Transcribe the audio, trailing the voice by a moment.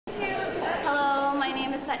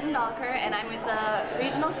and I'm with the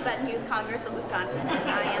Regional Tibetan Youth Congress of Wisconsin, and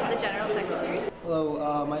I am the General Secretary.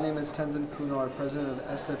 Hello, my name is Tenzin Kunor, President of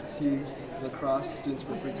SFT Lacrosse Students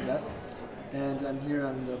for Free Tibet, and I'm here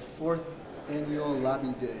on the 4th annual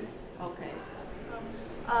Lobby Day. Okay.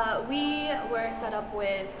 We were set up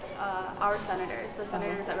with our senators, the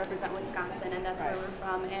senators that represent Wisconsin, and that's where we're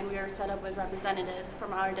from, and we were set up with representatives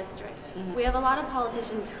from our district. We have a lot of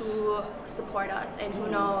politicians who support us and who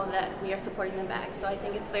know that we are supporting them back, so I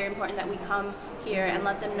think it's very important that we come here and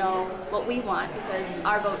let them know what we want, because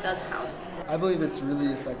our vote does count. I believe it's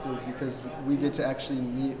really effective because we get to actually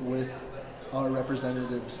meet with our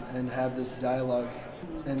representatives and have this dialogue,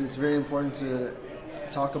 and it's very important to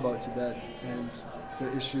talk about Tibet and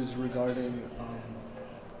the issues regarding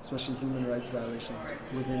especially human rights violations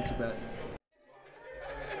within Tibet.